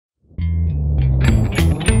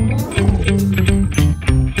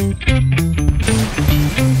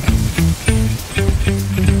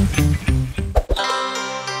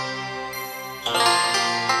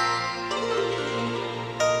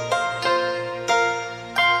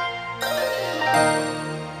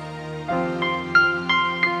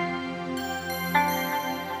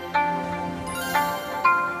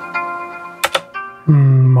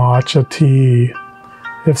Matcha Tea.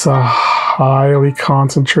 It's a highly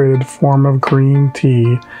concentrated form of green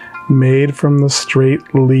tea made from the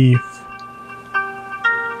straight leaf.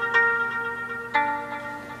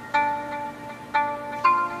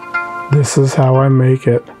 This is how I make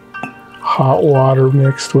it. Hot water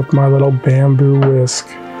mixed with my little bamboo whisk.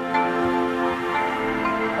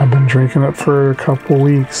 I've been drinking it for a couple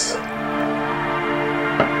weeks.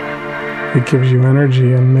 It gives you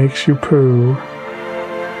energy and makes you poo.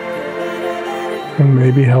 And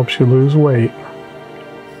maybe helps you lose weight.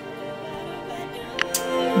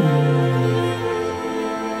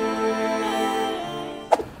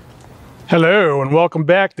 Hello and welcome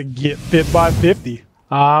back to Get Fit by 50.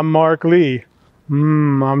 I'm Mark Lee.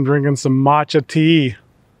 I'm drinking some matcha tea.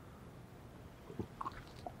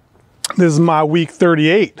 This is my week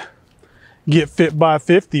 38 Get Fit by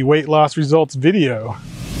 50 weight loss results video.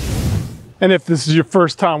 And if this is your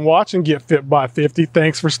first time watching Get Fit by 50,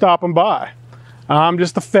 thanks for stopping by. I'm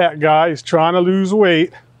just a fat guy who's trying to lose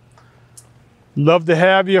weight. Love to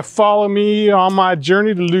have you follow me on my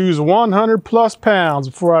journey to lose 100 plus pounds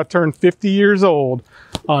before I turn 50 years old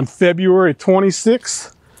on February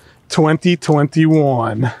 26,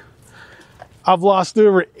 2021. I've lost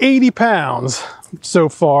over 80 pounds so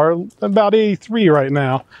far, about 83 right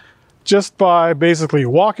now, just by basically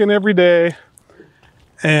walking every day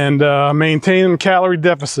and maintaining calorie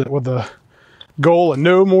deficit with a goal of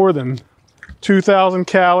no more than 2,000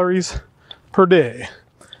 calories per day.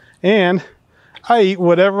 And I eat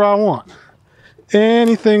whatever I want,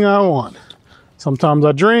 anything I want. Sometimes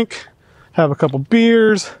I drink, have a couple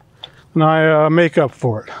beers, and I make up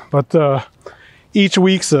for it. But each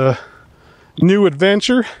week's a new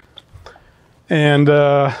adventure. And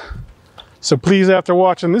so please, after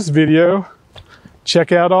watching this video,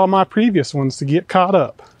 check out all my previous ones to get caught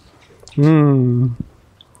up.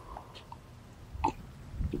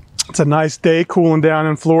 It's a nice day cooling down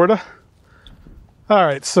in Florida. All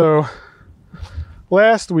right, so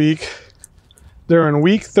last week, during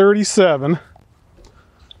week 37,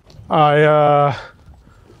 I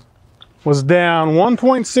was down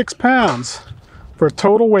 1.6 pounds for a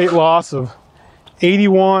total weight loss of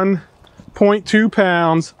 81.2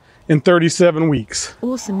 pounds in 37 weeks.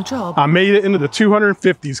 Awesome job. I made it into the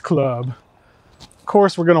 250s club. Of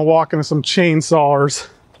course, we're gonna walk into some chainsawers.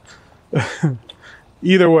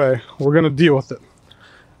 Either way, we're gonna deal with it.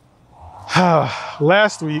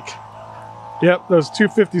 Last week, yep, those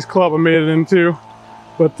 250s club I made it into.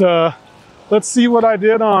 But let's see what I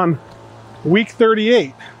did on week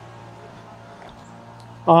 38.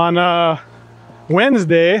 On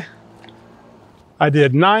Wednesday, I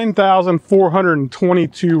did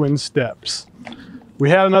 9,422 in steps. We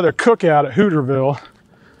had another cookout at Hooterville,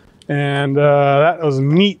 and that was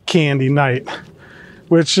meat candy night,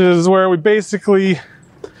 which is where we basically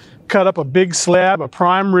cut up a big slab of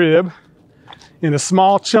prime rib into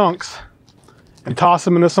small chunks and toss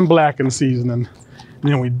them into some blackening seasoning. And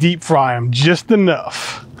then we deep fry them just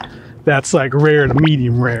enough. That's like rare to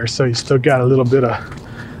medium rare, so you still got a little bit of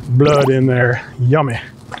blood in there. Yummy.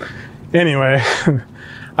 Anyway,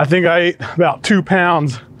 I think I ate about 2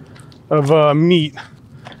 pounds of meat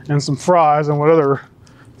and some fries and what other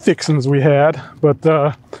fixings we had.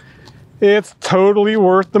 But it's totally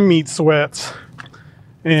worth the meat sweats.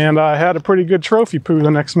 And I had a pretty good trophy poo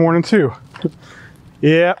the next morning too.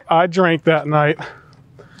 Yeah, I drank that night.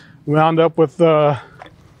 Wound up with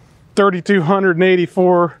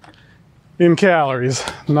 3,284 in calories.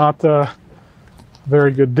 Not a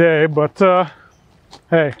very good day, but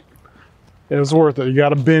hey, it was worth it. You got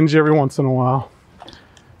to binge every once in a while.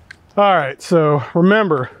 All right, so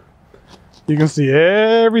remember, you can see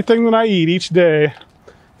everything that I eat each day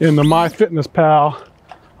in the MyFitnessPal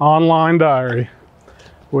online diary,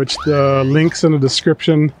 which the link's in the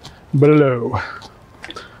description below.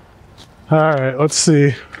 All right, let's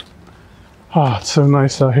see. Oh, it's so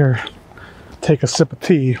nice out here. Take a sip of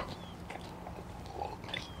tea.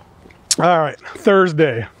 All right,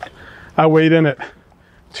 Thursday, I weighed in at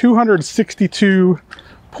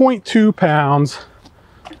 262.2 pounds,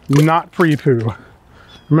 not pre-poo.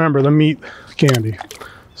 Remember the meat candy.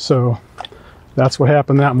 So that's what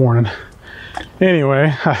happened that morning.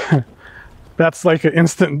 Anyway, that's like an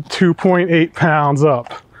instant 2.8 pounds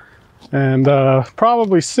up. And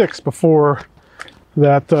probably 6 before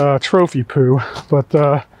that trophy poo. But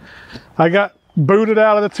I got booted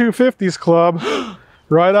out of the 250s club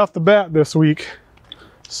right off the bat this week.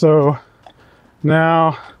 So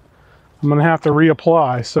now I'm gonna have to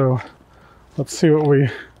reapply. So let's see what we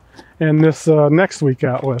end this next week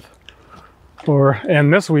out with, or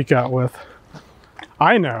end this week out with.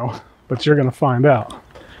 I know, but you're gonna find out.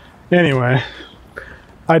 Anyway,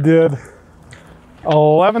 I did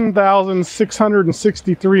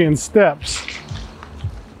 11,663 in steps.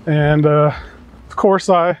 And of course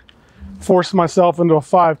I forced myself into a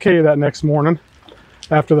 5K that next morning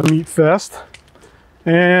after the meat fest.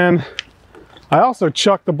 And I also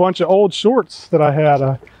chucked a bunch of old shorts that I had.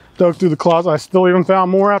 I dug through the closet. I still even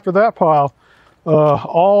found more after that pile.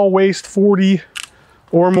 All waist 40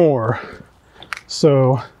 or more.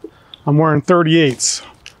 So I'm wearing 38s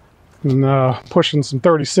and pushing some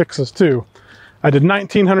 36s too. I did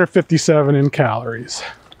 1,957 in calories.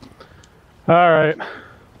 All right,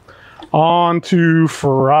 on to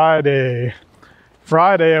Friday.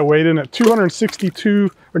 Friday, I weighed in at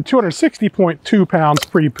 260.2 pounds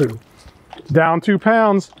pre-poo. Down 2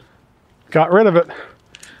 pounds, got rid of it.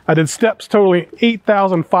 I did steps totaling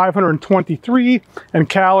 8,523 and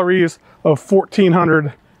calories of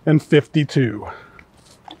 1,452.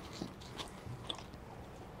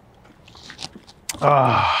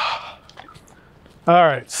 All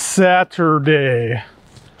right, Saturday.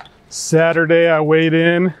 Saturday, I weighed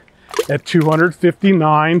in at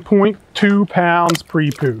 259.2 pounds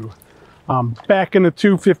pre-poo. I'm back in the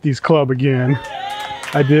 250s club again.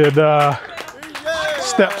 I did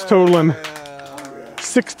steps totaling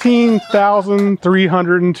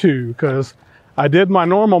 16,302 because I did my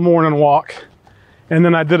normal morning walk and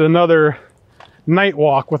then I did another night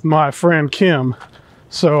walk with my friend Kim.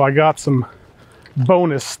 So I got some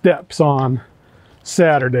bonus steps on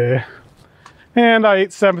Saturday. And I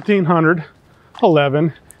ate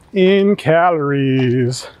 1,711 in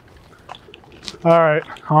calories. All right,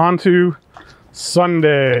 on to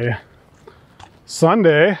Sunday.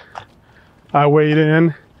 Sunday, I weighed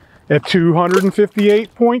in at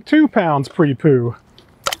 258.2 pounds pre-poo.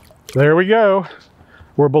 There we go.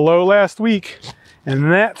 We're below last week,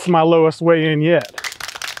 and that's my lowest weigh-in yet.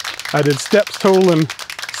 I did steps totaling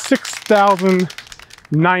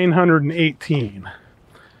 6,918.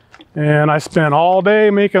 And I spent all day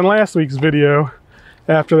making last week's video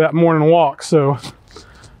after that morning walk, so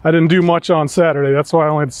I didn't do much on Saturday. That's why I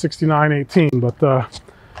only had 69.18, but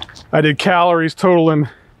I did calories totaling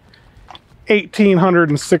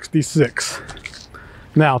 1,866.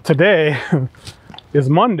 Now today is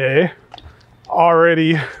Monday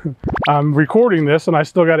already. I'm recording this and I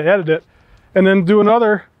still got to edit it and then do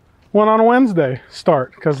another one on Wednesday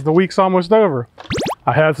start because the week's almost over.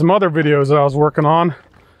 I had some other videos that I was working on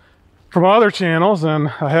from other channels and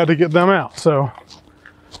I had to get them out. So,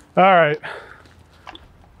 all right.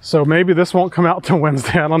 So maybe this won't come out till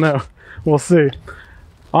Wednesday. I don't know. We'll see.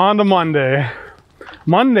 On to Monday.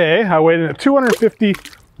 Monday, I weighed in at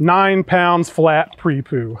 259 pounds flat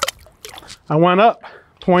pre-poo. I went up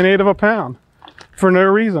 0.8 of a pound for no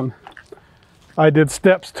reason. I did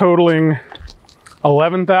steps totaling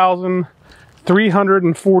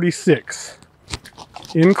 11,346,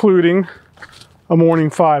 including a morning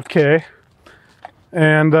 5K.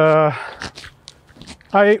 And I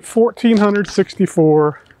ate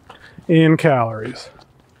 1,464 in calories.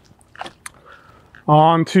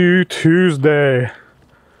 On to Tuesday.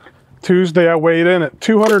 Tuesday, I weighed in at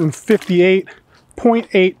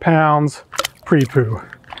 258.8 pounds pre-poo.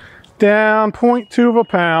 Down 0.2 of a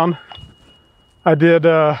pound. I did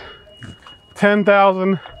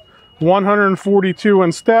 10,142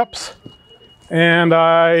 in steps, and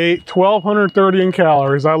I ate 1,230 in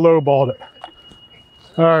calories. I lowballed it.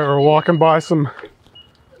 All right, we're walking by some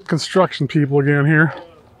construction people again here.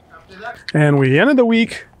 And we ended the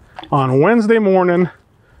week on Wednesday morning,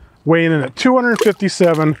 weighing in at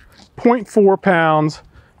 257.4 pounds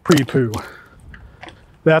pre-poo.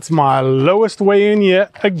 That's my lowest weigh-in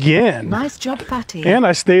yet again. Nice job, Fatty. And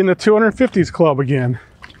I stayed in the 250s club again.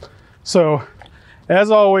 So,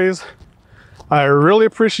 as always, I really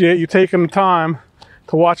appreciate you taking the time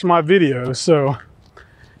to watch my videos. So,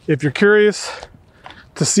 if you're curious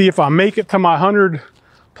to see if I make it to my 100+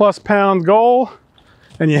 pound goal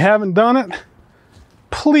and you haven't done it,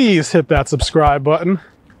 please hit that subscribe button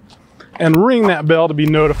and ring that bell to be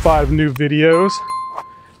notified of new videos.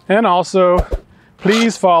 And also,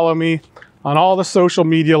 please follow me on all the social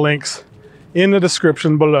media links in the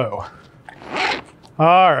description below.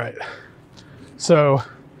 All right, so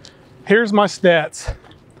here's my stats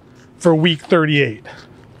for week 38.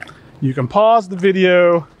 You can pause the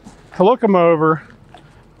video to look them over,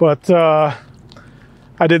 but I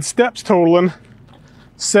did steps totaling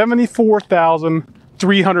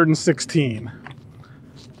 74,316.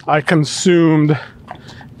 I consumed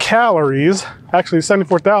calories, actually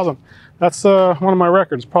 74,000. That's one of my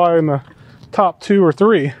records, probably in the top 2 or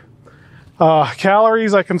 3.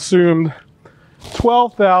 Calories, I consumed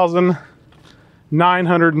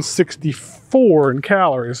 12,964 in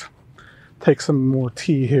calories. take some more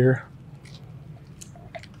tea here.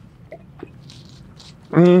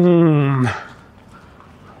 All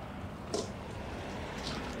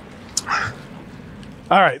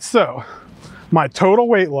right, so my total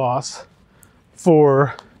weight loss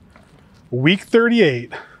for week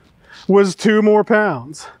 38 was 2 more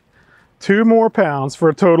pounds. 2 more pounds for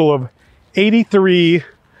a total of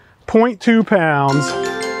 83.2 pounds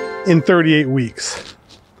in 38 weeks.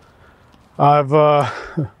 I've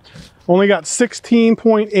only got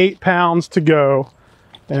 16.8 pounds to go,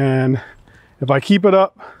 and if I keep it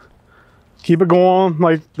up, keep it going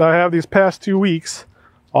like I have these past 2 weeks,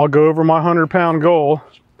 I'll go over my 100-pound goal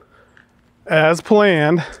as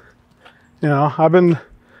planned. You know, I've been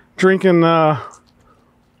drinking 1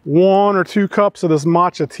 or 2 cups of this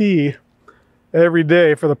matcha tea every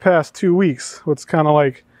day for the past 2 weeks. It's kind of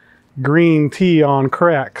like green tea on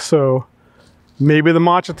crack. So maybe the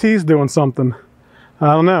matcha tea is doing something.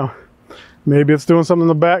 I don't know. Maybe it's doing something in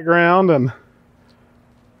the background and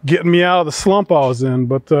getting me out of the slump I was in,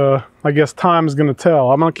 but I guess time is gonna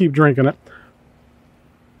tell. I'm gonna keep drinking it.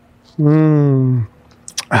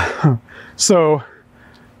 So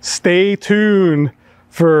stay tuned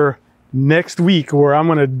for next week where I'm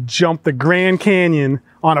gonna jump the Grand Canyon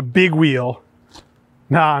on a big wheel.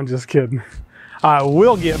 Nah, I'm just kidding. I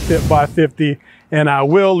will get fit by 50 and I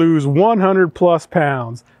will lose 100+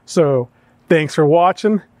 pounds. So thanks for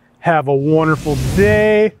watching. Have a wonderful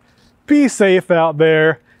day. Be safe out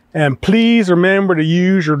there. And please remember to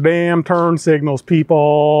use your damn turn signals,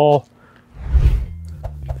 people.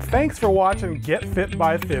 Thanks for watching Get Fit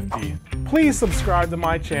by 50. Please subscribe to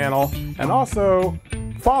my channel and also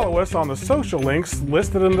follow us on the social links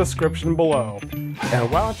listed in the description below.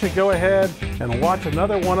 And why don't you go ahead and watch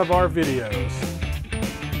another one of our videos.